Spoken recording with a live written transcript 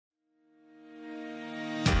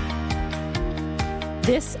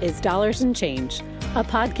This is Dollars and Change, a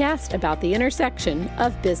podcast about the intersection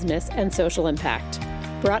of business and social impact,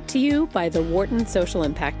 brought to you by the Wharton Social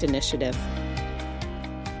Impact Initiative.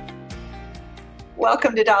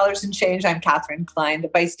 Welcome to Dollars and Change. I'm Katherine Klein, the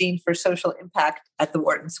Vice Dean for Social Impact at the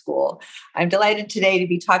Wharton School. I'm delighted today to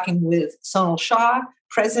be talking with Sonal Shah,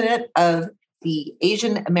 President of the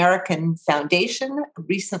Asian American Foundation, a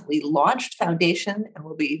recently launched foundation, and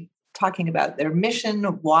we'll be talking about their mission,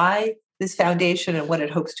 why this foundation and what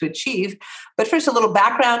it hopes to achieve. But first, a little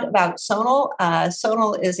background about Sonal.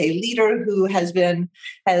 Sonal is a leader who has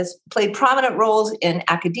played prominent roles in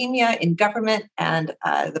academia, in government, and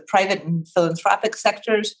the private and philanthropic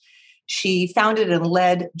sectors. She founded and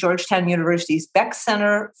led Georgetown University's Beck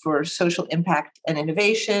Center for Social Impact and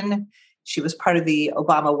Innovation. She was part of the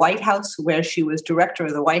Obama White House, where she was director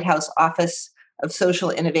of the White House Office of Social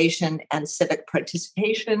Innovation and Civic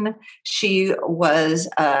Participation. She was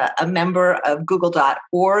a member of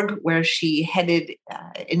Google.org, where she headed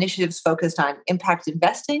initiatives focused on impact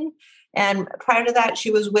investing. And prior to that, she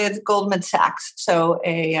was with Goldman Sachs. So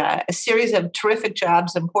a series of terrific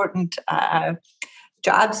jobs, important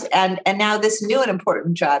jobs, and now this new and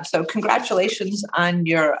important job. So congratulations on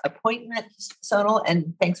your appointment, Sonal,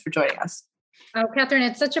 and thanks for joining us. Oh, Katherine,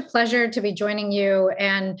 it's such a pleasure to be joining you.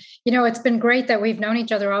 And, it's been great that we've known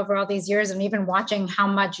each other over all these years, and even watching how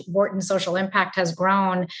much Wharton Social Impact has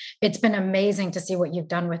grown. It's been amazing to see what you've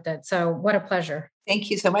done with it. So what a pleasure. Thank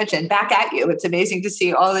you so much. And back at you. It's amazing to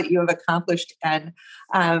see all that you have accomplished and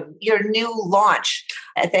your new launch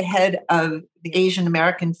at the head of the Asian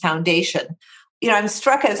American Foundation. I'm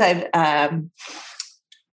struck as I've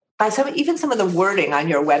by some of the wording on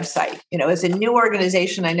your website. As a new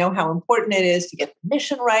organization, I know how important it is to get the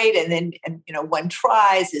mission right. And one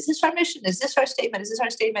tries, is this our mission? Is this our statement? Is this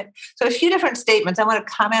our statement? So a few different statements. I want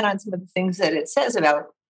to comment on some of the things that it says about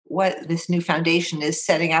what this new foundation is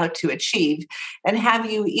setting out to achieve, and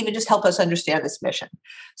have you even just help us understand this mission.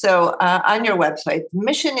 So on your website, the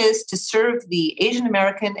mission is to serve the Asian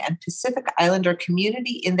American and Pacific Islander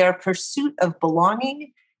community in their pursuit of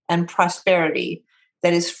belonging and prosperity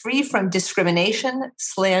that is free from discrimination,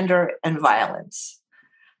 slander, and violence.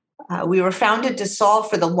 We were founded to solve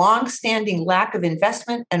for the long-standing lack of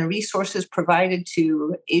investment and resources provided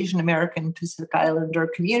to Asian American Pacific Islander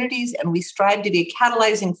communities, and we strive to be a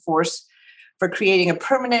catalyzing force for creating a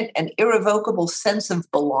permanent and irrevocable sense of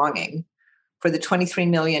belonging for the 23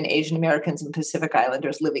 million Asian Americans and Pacific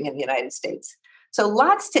Islanders living in the United States. So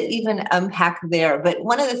lots to even unpack there, but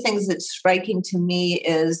one of the things that's striking to me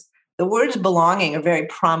is the words belonging are very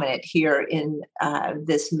prominent here in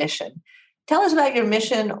this mission. Tell us about your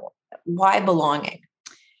mission. Why belonging?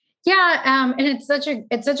 Yeah, and it's such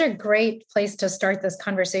a great place to start this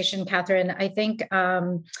conversation, Katherine. I think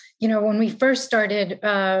when we first started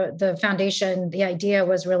the foundation, the idea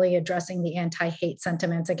was really addressing the anti-hate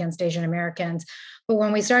sentiments against Asian Americans. But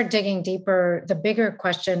when we start digging deeper, the bigger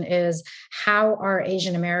question is, how are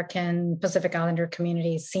Asian American Pacific Islander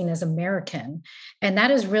communities seen as American? And that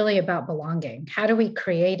is really about belonging. How do we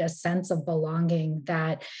create a sense of belonging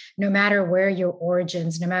that no matter where your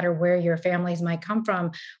origins, no matter where your families might come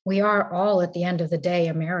from, we are all at the end of the day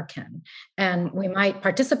American. And we might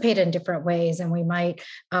participate in different ways, and we might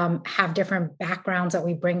have different backgrounds that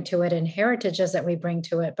we bring to it and heritages that we bring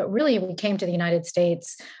to it. But really, we came to the United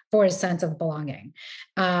States for a sense of belonging.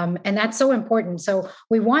 And that's so important. So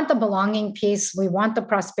we want the belonging piece, we want the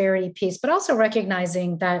prosperity piece, but also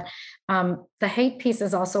recognizing that the hate piece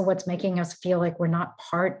is also what's making us feel like we're not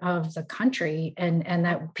part of the country, and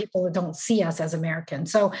that people don't see us as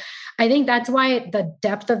Americans. So I think that's why the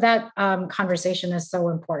depth of that conversation is so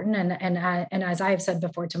important. And as I've said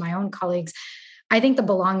before to my own colleagues, I think the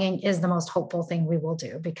belonging is the most hopeful thing we will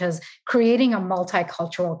do, because creating a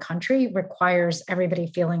multicultural country requires everybody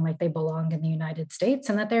feeling like they belong in the United States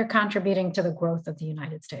and that they're contributing to the growth of the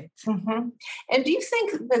United States. Mm-hmm. And do you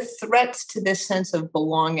think the threats to this sense of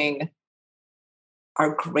belonging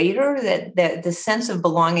are greater, that the sense of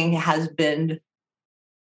belonging has been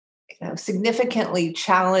significantly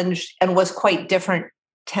challenged and was quite different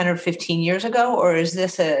 10 or 15 years ago? Or is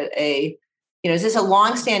this is this a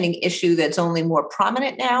longstanding issue that's only more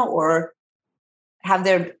prominent now, or have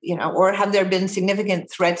there been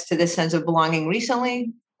significant threats to this sense of belonging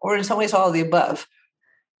recently, or in some ways all of the above?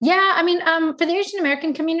 Yeah, for the Asian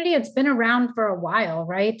American community, it's been around for a while,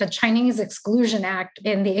 right? The Chinese Exclusion Act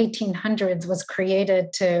in the 1800s was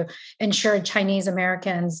created to ensure Chinese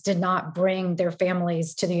Americans did not bring their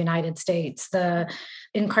families to the United States. The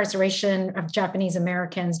incarceration of Japanese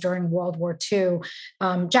Americans during World War II.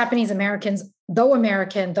 Japanese Americans, though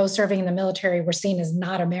American, those serving in the military, were seen as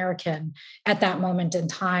not American at that moment in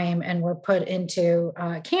time and were put into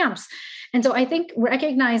camps. And so I think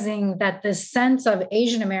recognizing that this sense of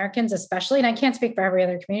Asian Americans, especially, and I can't speak for every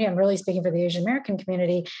other community, I'm really speaking for the Asian American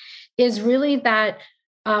community, is really that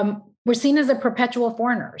we're seen as the perpetual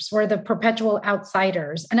foreigners. We're the perpetual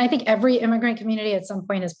outsiders. And I think every immigrant community at some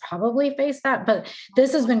point has probably faced that, but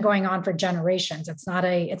this has been going on for generations. It's not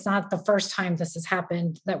the first time this has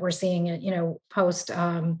happened that we're seeing it,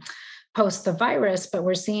 post the virus, but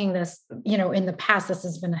we're seeing this, in the past. This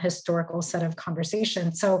has been a historical set of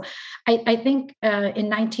conversations. So I think in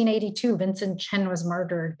 1982, Vincent Chin was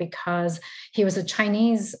murdered because he was a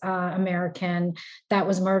Chinese American that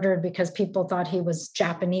was murdered because people thought he was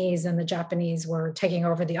Japanese and the Japanese were taking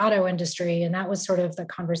over the auto industry. And that was sort of the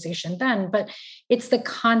conversation then. But it's the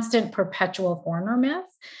constant perpetual foreigner myth,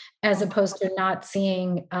 as opposed to not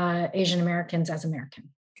seeing Asian Americans as American.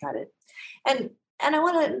 Got it. And I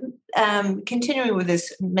want to, continuing with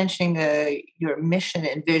this, mentioning your mission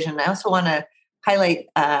and vision, I also want to highlight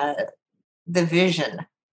the vision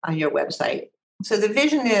on your website. So the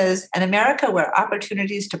vision is an America where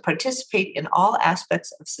opportunities to participate in all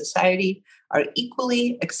aspects of society are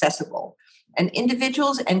equally accessible, and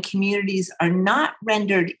individuals and communities are not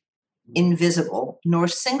rendered invisible nor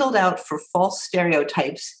singled out for false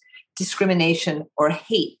stereotypes, discrimination, or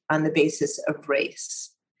hate on the basis of race.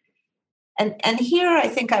 And here, I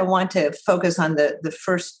think I want to focus on the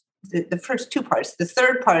first two parts. The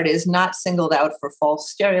third part is not singled out for false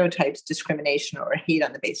stereotypes, discrimination, or hate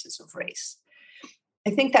on the basis of race. I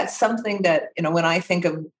think that's something that, when I think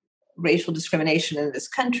of racial discrimination in this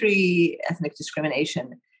country, ethnic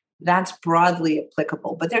discrimination, that's broadly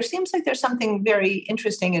applicable. But there seems like there's something very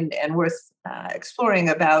interesting and worth exploring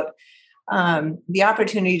about the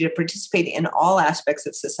opportunity to participate in all aspects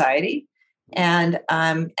of society. And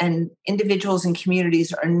individuals and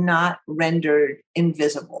communities are not rendered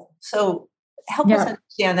invisible. So help us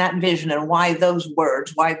understand that vision and why those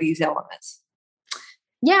words, why these elements.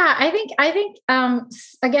 Yeah, I think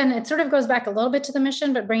again, it sort of goes back a little bit to the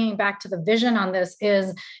mission, but bringing back to the vision on this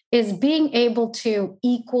is being able to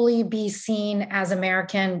equally be seen as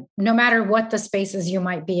American, no matter what the spaces you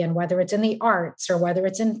might be in, whether it's in the arts or whether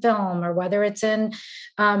it's in film or whether it's in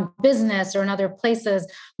business or in other places.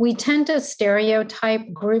 We tend to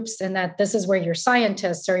stereotype groups in that this is where your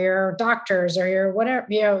scientists or your doctors or your whatever,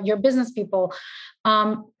 your business people.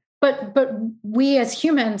 But we as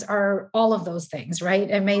humans are all of those things, right?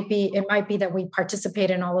 It might be that we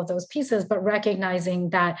participate in all of those pieces, but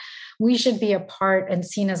recognizing that we should be a part and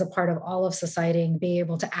seen as a part of all of society and be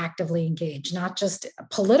able to actively engage, not just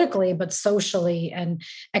politically, but socially and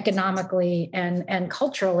economically and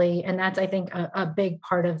culturally. And that's, I think, a big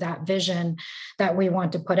part of that vision that we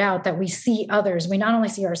want to put out, that we see others. We not only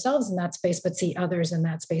see ourselves in that space, but see others in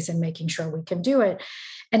that space and making sure we can do it.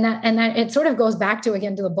 And that it sort of goes back to,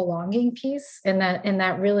 again, to the belonging piece, and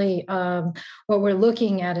that really what we're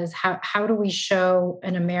looking at is how do we show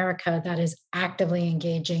an America that is actively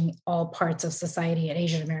engaging all parts of society, and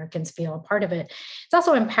Asian Americans feel a part of it. It's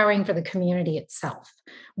also empowering for the community itself.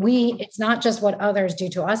 It's not just what others do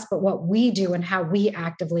to us, but what we do and how we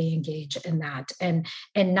actively engage in that, and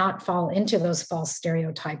not fall into those false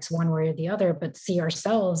stereotypes one way or the other, but see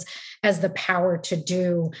ourselves as the power to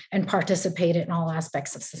do and participate in all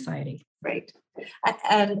aspects of society. Right.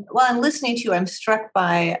 And while I'm listening to you, I'm struck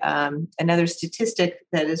by another statistic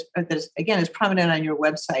that is prominent on your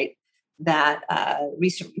website, that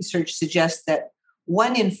recent research suggests that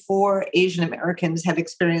 1 in 4 Asian Americans have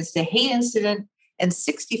experienced a hate incident, and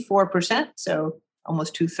 64%, so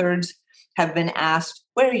almost 2/3, have been asked,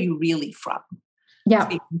 "Where are you really from?" Yeah.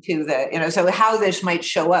 Speaking to so how this might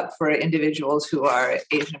show up for individuals who are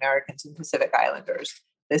Asian Americans and Pacific Islanders,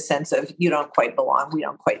 this sense of you don't quite belong, we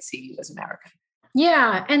don't quite see you as American.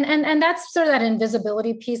 Yeah. And that's sort of that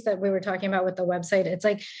invisibility piece that we were talking about with the website. It's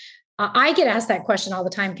like, I get asked that question all the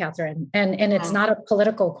time, Catherine, and it's not a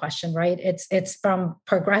political question, right? It's from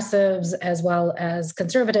progressives as well as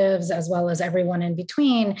conservatives, as well as everyone in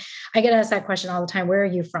between. I get asked that question all the time. Where are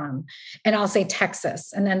you from? And I'll say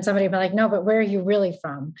Texas. And then somebody will be like, no, but where are you really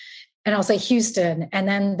from? And I'll say Houston. And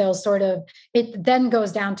then it then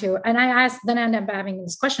goes down to, and I end up having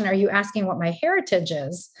this question, are you asking what my heritage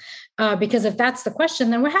is? Because if that's the question,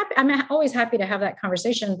 then I'm always happy to have that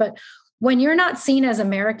conversation. But when you're not seen as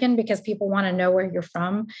American because people want to know where you're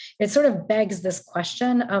from, it sort of begs this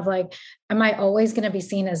question of like, am I always going to be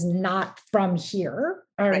seen as not from here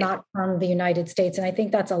or right. not from the United States? And I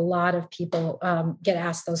think that's a lot of people get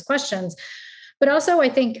asked those questions. But also, I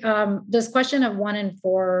think this question of 1 in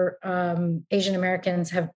 4 Asian Americans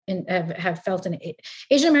have felt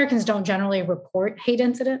Asian Americans don't generally report hate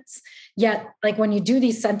incidents. Yet, like when you do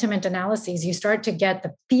these sentiment analyses, you start to get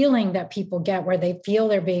the feeling that people get where they feel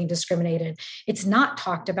they're being discriminated. It's not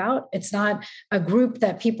talked about. It's not a group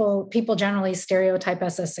that people generally stereotype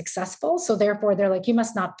as successful. So therefore, they're like, you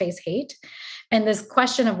must not face hate. And this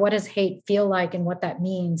question of what does hate feel like and what that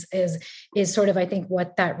means is sort of, I think,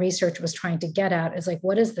 what that research was trying to get at is like,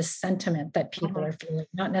 what is the sentiment that people are feeling?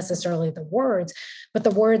 Not necessarily the words, but the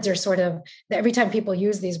words are sort of, every time people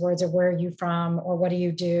use these words, or where are you from, or what do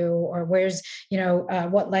you do, or where's,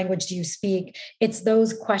 what language do you speak? It's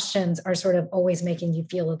those questions are sort of always making you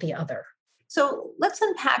feel the other. So let's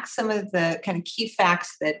unpack some of the kind of key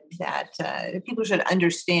facts that people should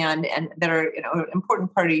understand, and that are an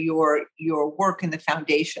important part of your work in the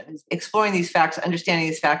foundation, is exploring these facts, understanding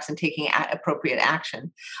these facts, and taking appropriate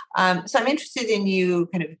action. So I'm interested in you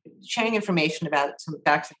kind of sharing information about some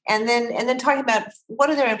facts, and then talking about what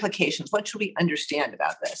are their implications. What should we understand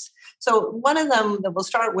about this? So one of them that we'll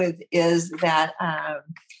start with is that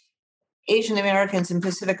Asian Americans and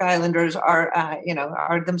Pacific Islanders are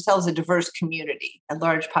themselves a diverse community. A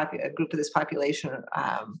large group of this population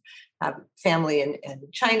have family in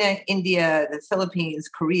China, India, the Philippines,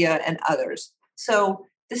 Korea, and others. So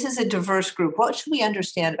this is a diverse group. What should we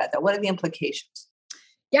understand about that? What are the implications?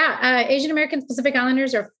 Yeah, Asian Americans, Pacific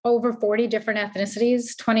Islanders are over 40 different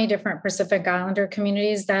ethnicities, 20 different Pacific Islander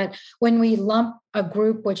communities that when we lump a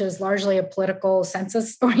group, which is largely a political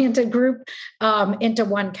census-oriented group, into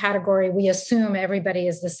one category, we assume everybody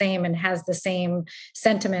is the same and has the same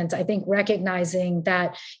sentiments. I think recognizing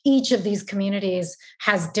that each of these communities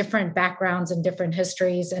has different backgrounds and different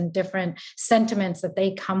histories and different sentiments that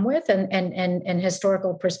they come with, and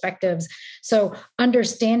historical perspectives. So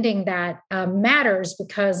understanding that matters,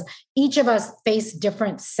 because each of us face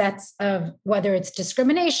different sets of, whether it's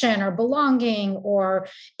discrimination or belonging or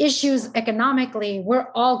issues economically. We're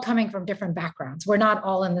all coming from different backgrounds. We're not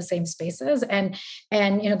all in the same spaces. And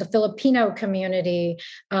the Filipino community,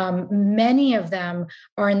 many of them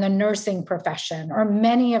are in the nursing profession, or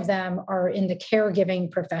many of them are in the caregiving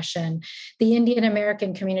profession. The Indian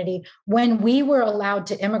American community, when we were allowed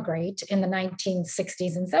to immigrate in the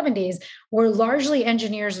 1960s and 70s, were largely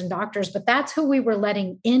engineers and doctors, but that's who we were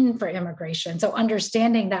letting in for immigration. So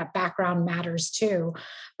understanding that background matters too.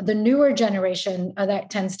 The newer generation that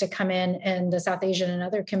tends to come in the South Asian and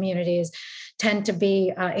other communities, tend to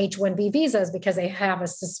be H-1B visas because they have a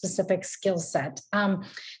specific skill set.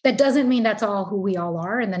 That doesn't mean that's all who we all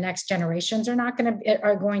are, and the next generations are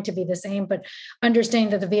going to be the same. But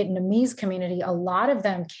understanding that the Vietnamese community, a lot of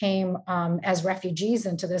them came as refugees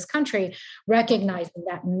into this country, recognizing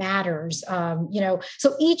that matters.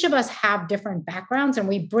 So each of us have different backgrounds, and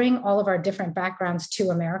we bring all of our different backgrounds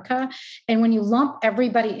to America. And when you lump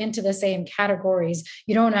everybody into the same categories,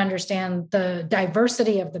 you don't understand the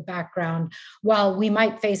diversity of the background. While we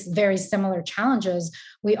might face very similar challenges,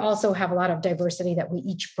 we also have a lot of diversity that we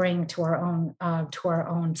each bring to our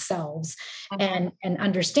own selves. And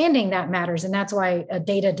understanding that matters. And that's why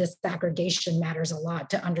data disaggregation matters a lot,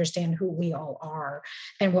 to understand who we all are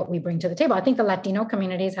and what we bring to the table. I think the Latino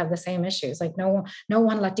communities have the same issues. Like no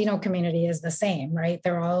one Latino community is the same, right?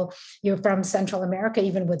 You're from Central America.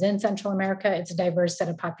 Even within Central America, it's a diverse set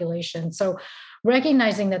of population. So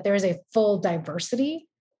recognizing that there is a full diversity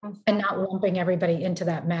and not lumping everybody into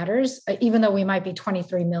that matters, even though we might be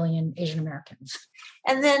 23 million Asian Americans.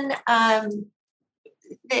 And then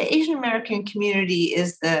the Asian American community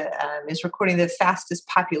is recording the fastest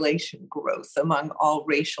population growth among all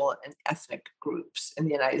racial and ethnic groups in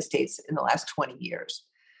the United States in the last 20 years.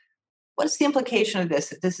 What's the implication of this,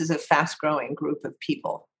 that this is a fast-growing group of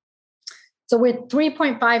people? So we're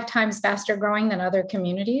 3.5 times faster growing than other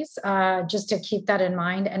communities, just to keep that in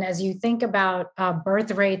mind. And as you think about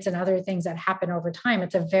birth rates and other things that happen over time,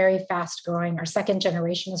 it's a very fast growing. Our second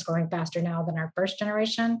generation is growing faster now than our first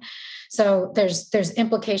generation. So there's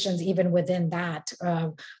implications even within that,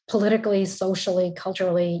 politically, socially,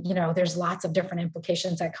 culturally, there's lots of different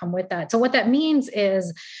implications that come with that. So what that means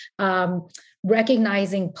is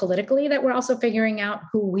recognizing politically that we're also figuring out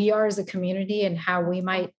who we are as a community and how we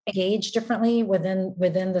might engage differently within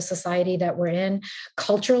the society that we're in.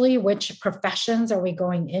 Culturally, which professions are we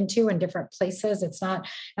going into in different places? It's not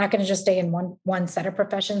going to just stay in one set of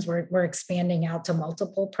professions. We're expanding out to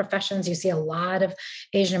multiple professions. You see a lot of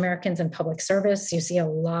Asian Americans in public service. You see a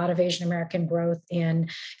lot of Asian American growth in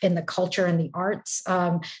the culture and the arts.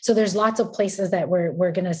 So there's lots of places that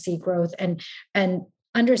we're going to see growth, and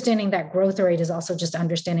understanding that growth rate is also just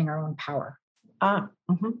understanding our own power. And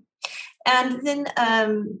then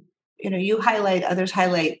you highlight, others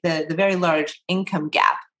highlight the very large income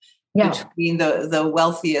gap between the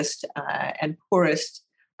wealthiest and poorest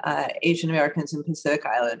Asian Americans and Pacific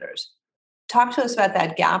Islanders. Talk to us about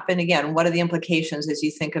that gap. And again, what are the implications as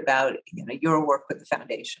you think about your work with the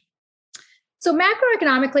foundation? So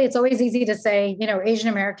macroeconomically, it's always easy to say, Asian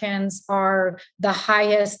Americans are the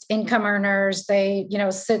highest income earners. They,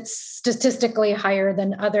 sit statistically higher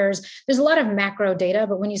than others. There's a lot of macro data,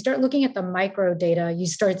 but when you start looking at the micro data, you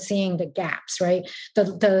start seeing the gaps, right?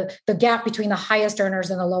 The gap between the highest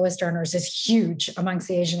earners and the lowest earners is huge amongst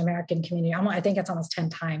the Asian American community. I think it's almost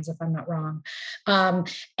 10 times, if I'm not wrong.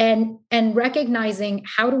 And recognizing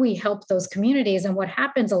how do we help those communities, and what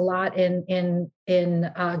happens a lot in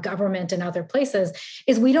government and other places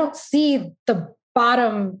is we don't see the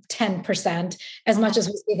bottom 10% as much as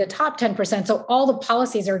we see the top 10%. So all the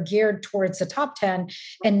policies are geared towards the top 10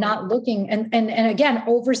 and not looking, and again,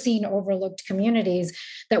 overseen, overlooked communities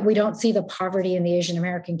that we don't see the poverty in the Asian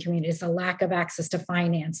American communities, the lack of access to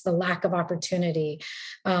finance, the lack of opportunity,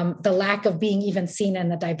 the lack of being even seen in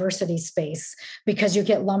the diversity space, because you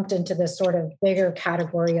get lumped into this sort of bigger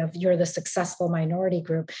category of you're the successful minority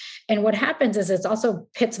group. And what happens is it's also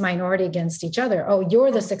pits minority against each other. Oh,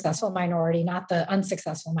 you're the successful minority, not the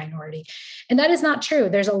unsuccessful minority. And that is not true.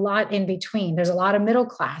 There's a lot in between. There's a lot of middle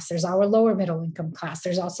class. There's our lower middle income class.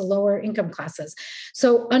 There's also lower income classes.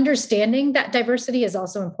 So understanding that diversity is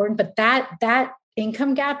also important, but that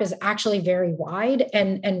income gap is actually very wide,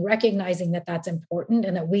 and recognizing that that's important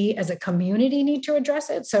and that we as a community need to address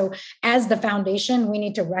it. So as the foundation, we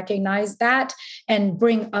need to recognize that and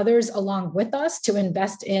bring others along with us to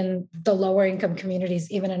invest in the lower income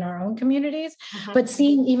communities, even in our own communities, but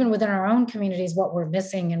seeing even within our own communities what we're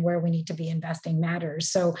missing and where we need to be investing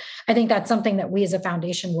matters. So I think that's something that we as a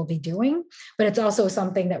foundation will be doing, but it's also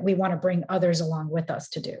something that we want to bring others along with us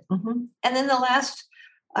to do. And then the last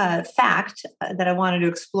fact that I wanted to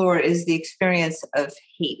explore is the experience of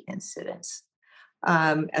hate incidents.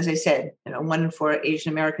 As I said, 1 in 4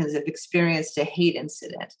 Asian Americans have experienced a hate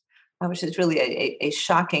incident, which is really a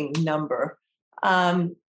shocking number.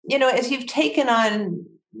 As you've taken on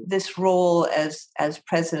this role as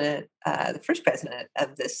president, the first president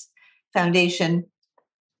of this foundation,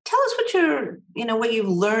 tell us what you've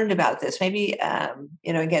learned about this. Maybe,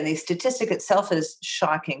 again, the statistic itself is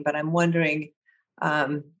shocking, but I'm wondering,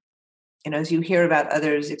 as you hear about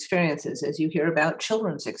others' experiences, as you hear about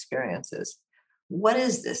children's experiences, what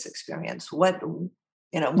is this experience? What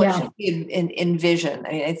should we envision?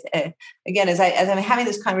 I mean, again, as I'm having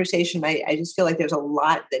this conversation, I just feel like there's a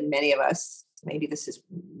lot that many of us, maybe this is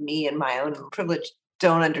me and my own privilege,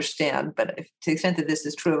 don't understand. But to the extent that this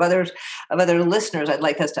is true of other listeners, I'd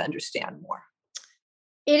like us to understand more.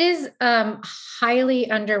 It is highly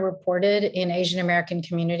underreported in Asian American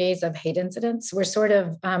communities of hate incidents. We're sort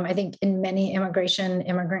of, I think in many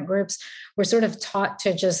immigrant groups, we're sort of taught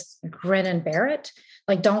to just grin and bear it.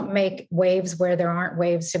 Like, don't make waves where there aren't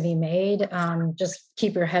waves to be made. Just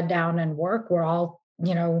keep your head down and work. We're all,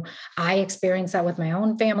 I experienced that with my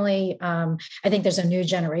own family. I think there's a new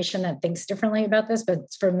generation that thinks differently about this,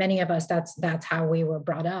 but for many of us, that's how we were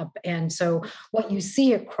brought up. And so what you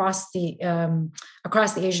see across the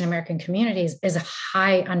Asian American communities is a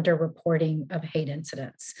high underreporting of hate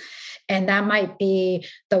incidents. And that might be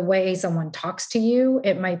the way someone talks to you.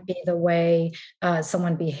 It might be the way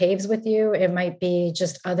someone behaves with you. It might be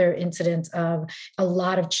just other incidents of a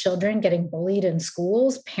lot of children getting bullied in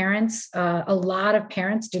schools. Parents, a lot of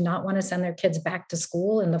parents do not want to send their kids back to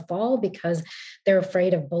school in the fall because they're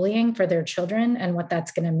afraid of bullying for their children and what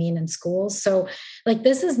that's going to mean in schools. So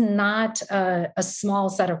this is not a small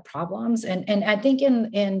set of problems. And I think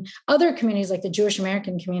in other communities like the Jewish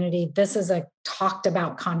American community, this is a talked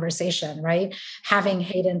about conversation, right? Having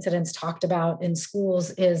hate incidents talked about in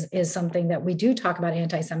schools is something that we do talk about.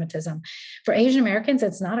 Anti-Semitism. For Asian Americans,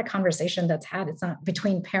 it's not a conversation that's had. It's not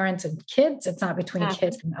between parents and kids. It's not between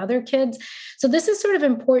kids and other kids. So this is sort of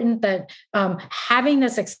important that having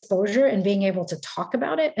this exposure and being able to talk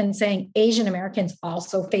about it and saying Asian Americans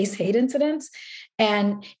also face hate incidents.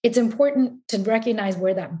 And it's important to recognize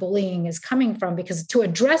where that bullying is coming from, because to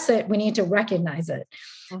address it, we need to recognize it.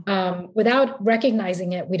 Without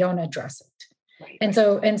recognizing it, we don't address it. Right. And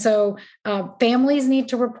so families need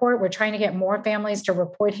to report. We're trying to get more families to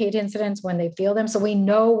report hate incidents when they feel them. So we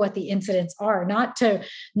know what the incidents are, not to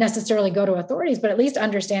necessarily go to authorities, but at least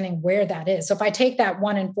understanding where that is. So if I take that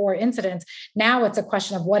 1 in 4 incidents, now it's a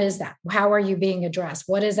question of what is that? How are you being addressed?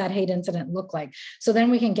 What does that hate incident look like? So then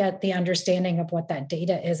we can get the understanding of what that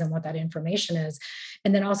data is and what that information is.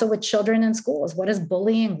 And then also with children in schools, what does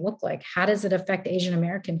bullying look like? How does it affect Asian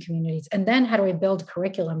American communities? And then how do we build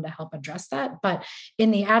curriculum to help address that? But in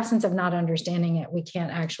the absence of not understanding it, we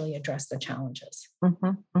can't actually address the challenges.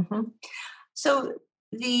 So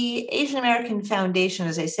the Asian American Foundation,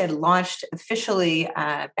 as I said, launched officially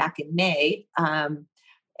back in May,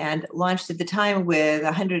 and launched at the time with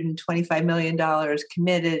 $125 million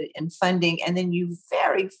committed in funding. And then you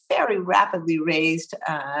very, very rapidly raised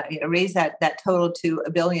that total to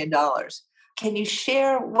 $1 billion. Can you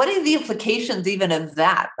share what are the implications even of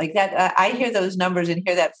that? Like that, I hear those numbers and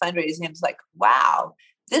hear that fundraising, and it's like, wow,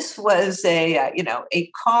 this was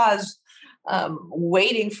a cause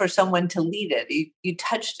waiting for someone to lead it. You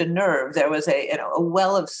touched a nerve. There was a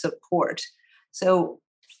well of support. So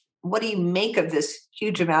what do you make of this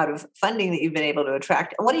huge amount of funding that you've been able to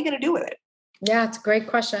attract? And what are you going to do with it? Yeah, it's a great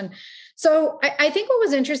question. So I think what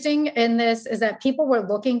was interesting in this is that people were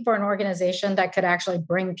looking for an organization that could actually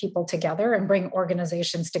bring people together and bring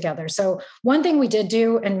organizations together. So one thing we did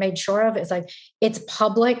do and made sure of is like it's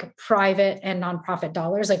public, private, and nonprofit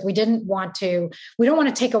dollars. Like we don't want to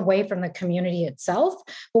take away from the community itself,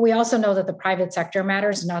 but we also know that the private sector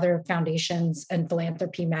matters and other foundations and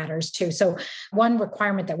philanthropy matters too. So one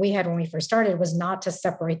requirement that we had when we first started was not to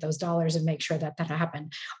separate those dollars and make sure that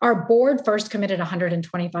happened. Our board first committed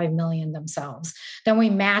 $125 million themselves. Then we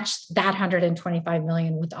matched that $125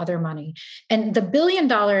 million with other money. And the $1 billion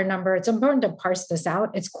number, it's important to parse this out.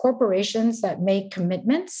 It's corporations that make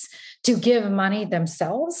commitments to give money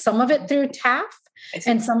themselves, some of it through TAF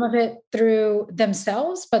and some of it through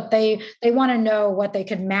themselves, but they want to know what they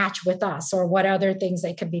could match with us or what other things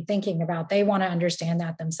they could be thinking about. They want to understand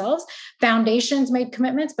that themselves. Foundations made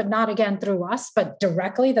commitments, but not again through us, but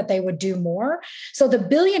directly that they would do more. So the $1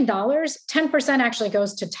 billion, 10% actually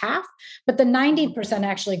goes to TAF, but the 90%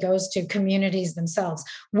 actually goes to communities themselves.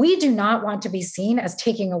 We do not want to be seen as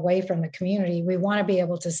taking away from the community. We want to be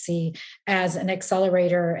able to see as an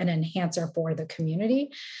accelerator and enhancer for the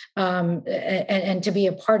community. And to be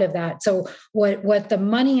a part of that. So what the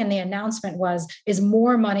money in the announcement is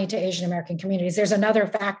more money to Asian American communities. There's another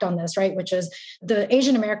fact on this, right? Which is the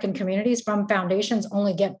Asian American communities from foundations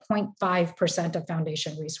only get 0.5% of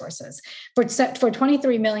foundation resources. For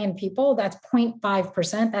 23 million people, that's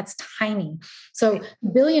 0.5%. That's tiny. So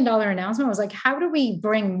 $1 billion announcement was like, how do we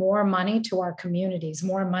bring more money to our communities,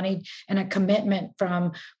 more money and a commitment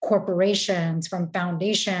from corporations, from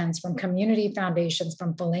foundations, from community foundations,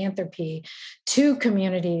 from philanthropy to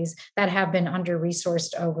communities that have been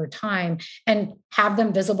under-resourced over time and have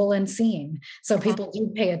them visible and seen. So people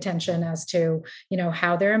do pay attention as to,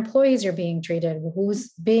 how their employees are being treated, who's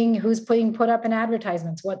being put up in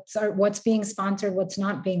advertisements, what's being sponsored, what's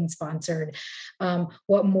not being sponsored,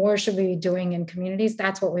 what more should we be doing in communities.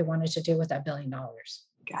 That's what we wanted to do with that $1 billion.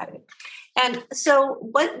 Got it. And so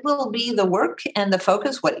what will be the work and the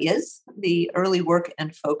focus? What is the early work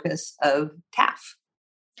and focus of TAF?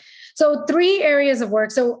 So 3 areas of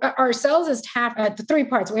work. So ourselves as TAF, the 3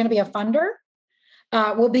 parts. We're going to be a funder.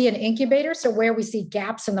 We'll be an incubator. So where we see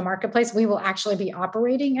gaps in the marketplace, we will actually be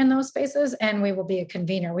operating in those spaces, and we will be a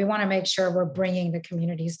convener. We want to make sure we're bringing the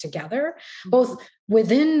communities together, both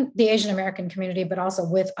within the Asian American community, but also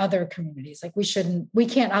with other communities. Like we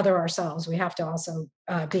can't other ourselves. We have to also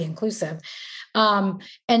be inclusive.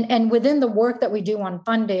 And within the work that we do on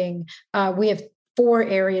funding, we have 4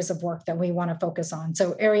 areas of work that we want to focus on.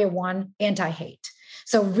 So area 1, anti-hate.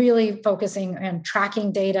 So really focusing on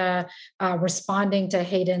tracking data, responding to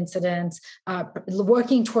hate incidents,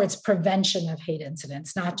 working towards prevention of hate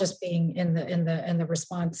incidents, not just being in the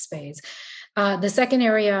response phase. The second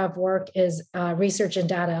area of work is research and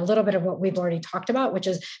data, a little bit of what we've already talked about, which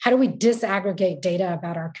is how do we disaggregate data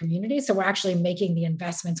about our community so we're actually making the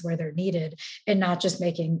investments where they're needed and not just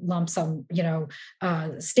making lump sum,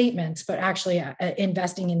 statements, but actually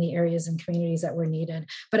investing in the areas and communities that were needed,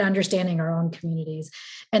 but understanding our own communities.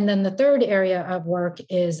 And then the third area of work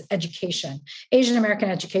is education. Asian American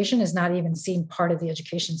education is not even seen part of the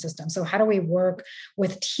education system. So how do we work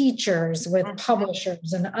with teachers, with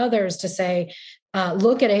publishers and others to say,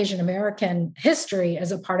 look at Asian American history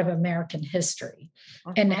as a part of American history?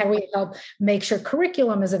 And how do we help make sure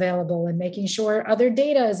curriculum is available and making sure other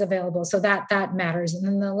data is available? So that matters. And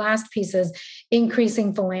then the last piece is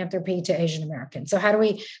increasing philanthropy to Asian Americans. So how do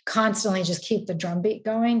we constantly just keep the drumbeat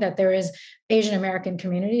going that there is Asian American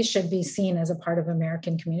communities should be seen as a part of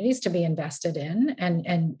American communities to be invested in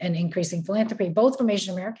and increasing philanthropy, both from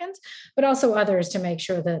Asian Americans, but also others to make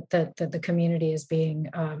sure that the community is being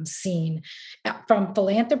seen from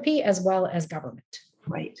philanthropy as well as government.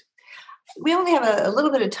 Right. We only have a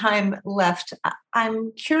little bit of time left.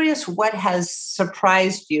 I'm curious what has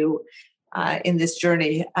surprised you in this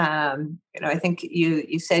journey. I think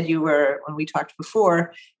you said you were, when we talked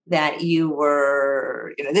before, that you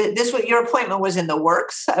were, your appointment was in the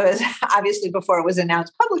works. Obviously before it was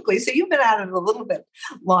announced publicly. So you've been at it a little bit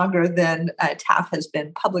longer than TAF has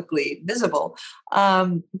been publicly visible.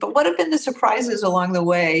 But what have been the surprises along the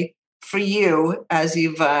way for you as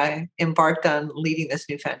you've embarked on leading this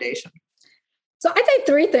new foundation? So I'd say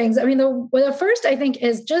three things. I mean, the first, I think,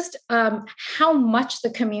 is just how much the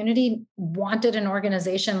community wanted an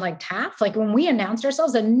organization like TAF. Like when we announced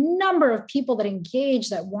ourselves, a number of people that engaged,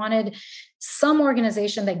 that wanted some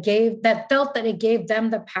organization that felt that it gave them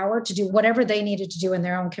the power to do whatever they needed to do in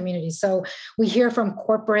their own community. So we hear from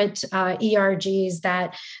corporate ERGs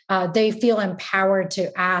that they feel empowered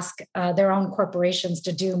to ask their own corporations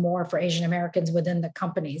to do more for Asian Americans within the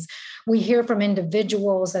companies. We hear from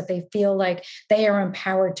individuals that they feel like they are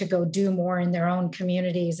empowered to go do more in their own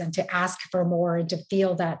communities and to ask for more and to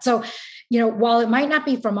feel that. So, while it might not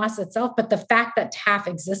be from us itself, but the fact that TAF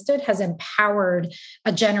existed has empowered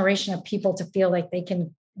a generation of people to feel like they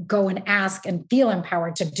can go and ask and feel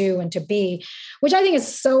empowered to do and to be, which I think is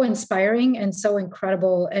so inspiring and so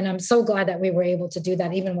incredible. And I'm so glad that we were able to do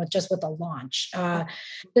that, even with the launch.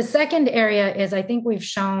 The second area is I think we've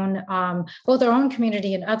shown both our own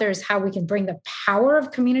community and others how we can bring the power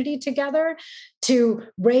of community together to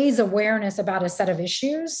raise awareness about a set of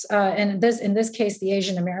issues. And in this case, the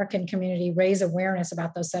Asian American community raise awareness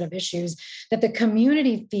about those set of issues that the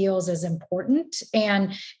community feels is important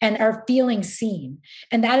and are feeling seen.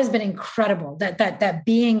 And that has been incredible, that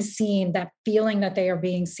being seen, that feeling that they are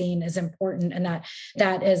being seen is important, and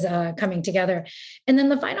that is coming together. And then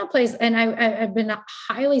the final place, and I've been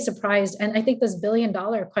highly surprised, and I think this $1 billion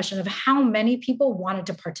question of how many people wanted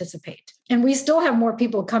to participate. And we still have more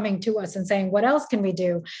people coming to us and saying, what else can we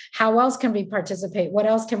do? How else can we participate? What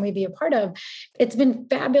else can we be a part of? It's been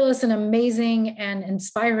fabulous and amazing and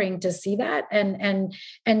inspiring to see that. And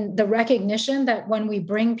the recognition that when we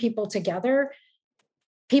bring people together,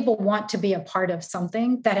 people want to be a part of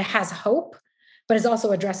something that has hope, but is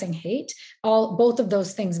also addressing hate. Both of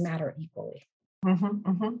those things matter equally. Mm-hmm,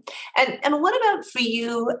 mm-hmm. And what about for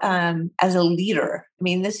you as a leader? I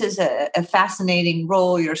mean, this is a fascinating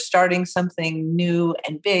role. You're starting something new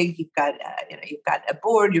and big. You've got a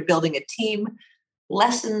board. You're building a team.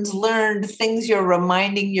 Lessons learned, things you're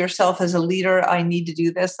reminding yourself as a leader. I need to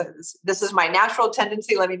do this. This is my natural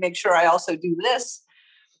tendency. Let me make sure I also do this.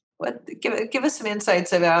 Give us some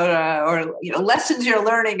insights about lessons you're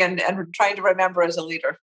learning and trying to remember as a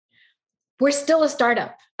leader. We're still a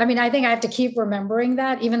startup. I mean, I think I have to keep remembering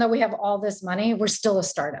that even though we have all this money, we're still a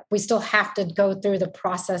startup. We still have to go through the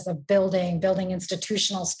process of building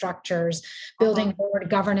institutional structures, building board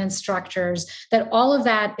governance structures, that all of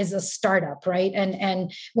that is a startup, right?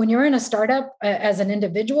 And when you're in a startup as an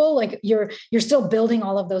individual, like you're still building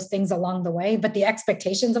all of those things along the way, but the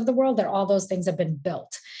expectations of the world that all those things have been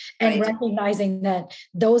built. And recognizing that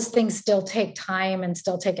those things still take time and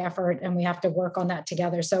still take effort, and we have to work on that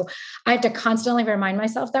together. So I have to constantly remind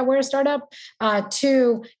myself that we're a startup.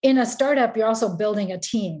 In a startup, you're also building a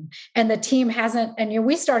team, and the team hasn't,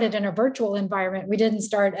 we started in a virtual environment. We didn't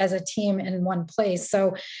start as a team in one place.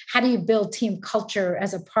 So how do you build team culture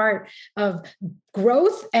as a part of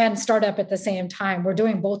growth and startup at the same time? We're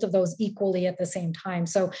doing both of those equally at the same time.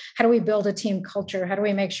 So how do we build a team culture? How do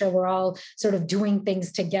we make sure we're all sort of doing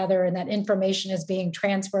things together and that information is being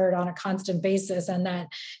transferred on a constant basis, and that,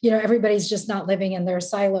 everybody's just not living in their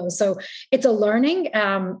silos? So it's a learning.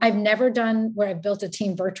 I've never done where I've built a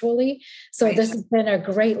team virtually. So this has been a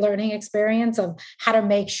great learning experience of how to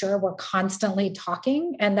make sure we're constantly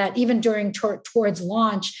talking, and that even during towards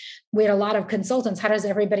launch, we had a lot of consultants. How does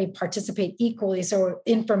everybody participate equally so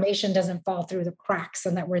information doesn't fall through the cracks,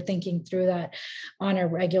 and that we're thinking through that on a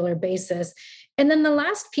regular basis? And then the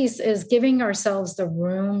last piece is giving ourselves the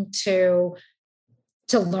room to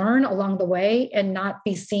learn along the way and not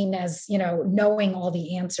be seen as, knowing all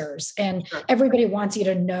the answers. And everybody wants you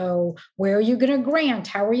to know, where are you going to grant?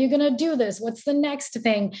 How are you going to do this? What's the next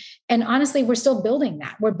thing? And honestly, we're still building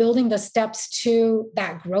that. We're building the steps to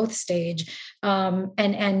that growth stage.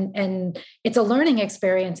 And it's a learning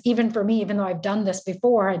experience, even for me, even though I've done this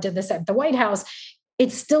before. I did this at the White House.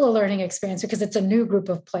 It's still a learning experience because it's a new group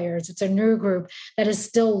of players. It's a new group that is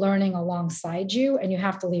still learning alongside you, and you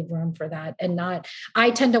have to leave room for that. And I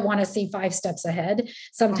tend to want to see 5 steps ahead.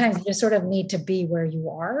 Sometimes you just sort of need to be where you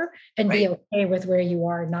are and be okay with where you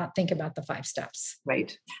are, not think about the 5 steps.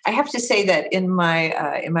 Right. I have to say that in my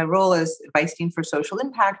role as Vice Dean for Social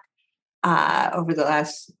Impact, over the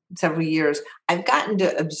last several years, I've gotten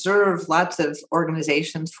to observe lots of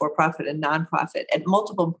organizations, for-profit and nonprofit, at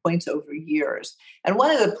multiple points over years. And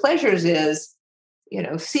one of the pleasures is,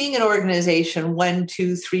 seeing an organization 1,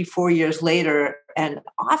 2, 3, 4 years later, and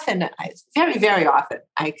often, very, very often,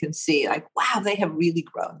 I can see like, wow, they have really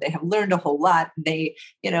grown. They have learned a whole lot. They,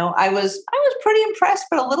 I was pretty impressed,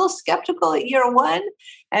 but a little skeptical at year one.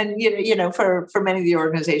 And for many of the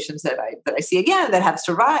organizations that I see again that have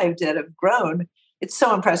survived, that have grown, it's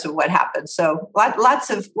so impressive what happens. So lots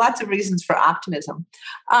of reasons for optimism.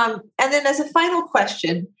 And then as a final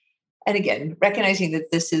question. And again, recognizing that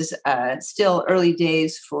this is still early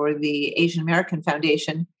days for the Asian American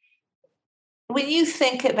Foundation, when you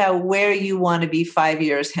think about where you want to be 5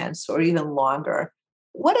 years hence or even longer,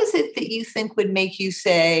 what is it that you think would make you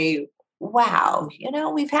say, wow,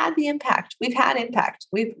 we've had the impact. We've had impact.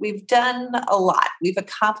 We've done a lot. We've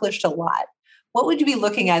accomplished a lot. What would you be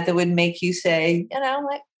looking at that would make you say,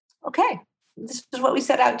 okay, this is what we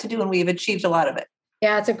set out to do and we've achieved a lot of it?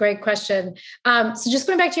 Yeah, it's a great question. So just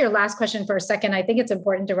going back to your last question for a second, I think it's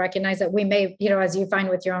important to recognize that we may, as you find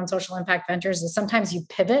with your own social impact ventures, is sometimes you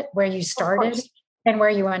pivot where you started and where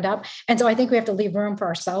you end up. And so I think we have to leave room for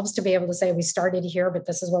ourselves to be able to say we started here, but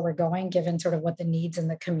this is where we're going, given sort of what the needs in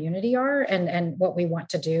the community are and what we want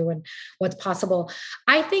to do and what's possible.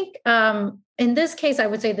 I think in this case, I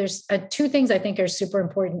would say there's two things I think are super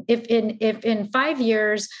important. If in 5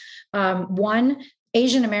 years, one,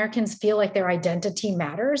 Asian Americans feel like their identity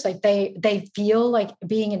matters. Like they feel like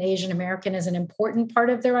being an Asian American is an important part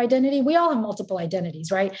of their identity. We all have multiple identities,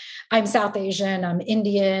 right? I'm South Asian, I'm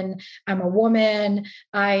Indian, I'm a woman,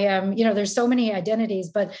 I am, there's so many identities,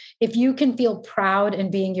 but if you can feel proud in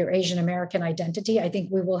being your Asian American identity, I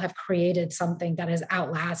think we will have created something that is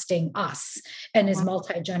outlasting us and is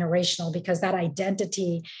multi-generational, because that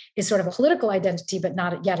identity is sort of a political identity, but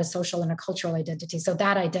not yet a social and a cultural identity. So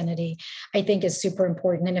that identity, I think, is super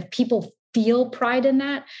important. And if people feel pride in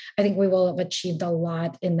that, I think we will have achieved a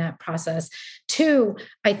lot in that process. Two,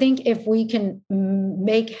 I think if we can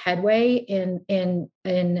make headway in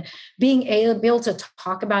being able to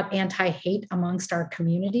talk about anti-hate amongst our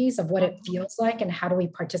communities, of what it feels like and how do we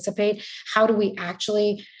participate, how do we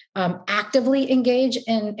actually actively engage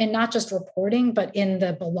in not just reporting, but in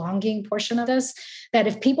the belonging portion of this, that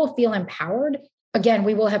if people feel empowered, again,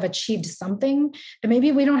 we will have achieved something. And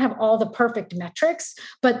maybe we don't have all the perfect metrics,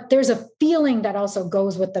 but there's a feeling that also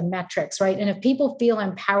goes with the metrics, right? And if people feel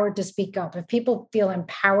empowered to speak up, if people feel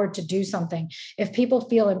empowered to do something, if people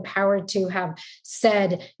feel empowered to have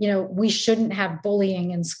said, we shouldn't have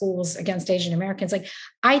bullying in schools against Asian Americans, like,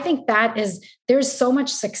 I think there's so much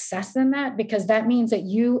success in that, because that means that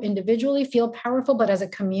you individually feel powerful, but as a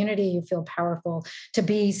community, you feel powerful to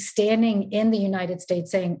be standing in the United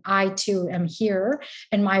States saying, I too am here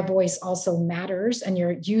and my voice also matters, and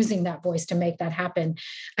you're using that voice to make that happen.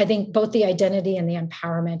 I think both the identity and the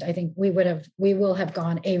empowerment, I think we will have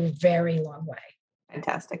gone a very long way.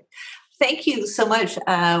 Fantastic. Thank you so much.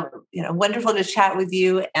 Wonderful to chat with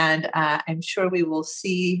you. And I'm sure we will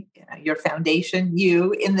see your foundation,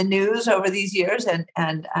 in the news over these years and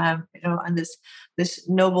on this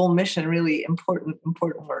noble mission, really important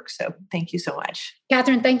work. So thank you so much.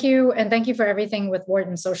 Catherine, thank you. And thank you for everything with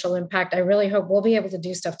Wharton Social Impact. I really hope we'll be able to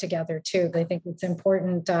do stuff together too. I think it's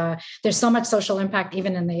important. There's so much social impact,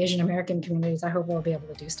 even in the Asian American communities. I hope we'll be able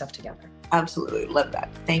to do stuff together. Absolutely. Love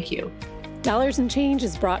that. Thank you. Dollars and Change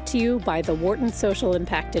is brought to you by the Wharton Social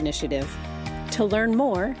Impact Initiative. To learn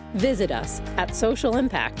more, visit us at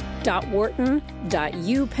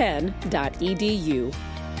socialimpact.wharton.upenn.edu.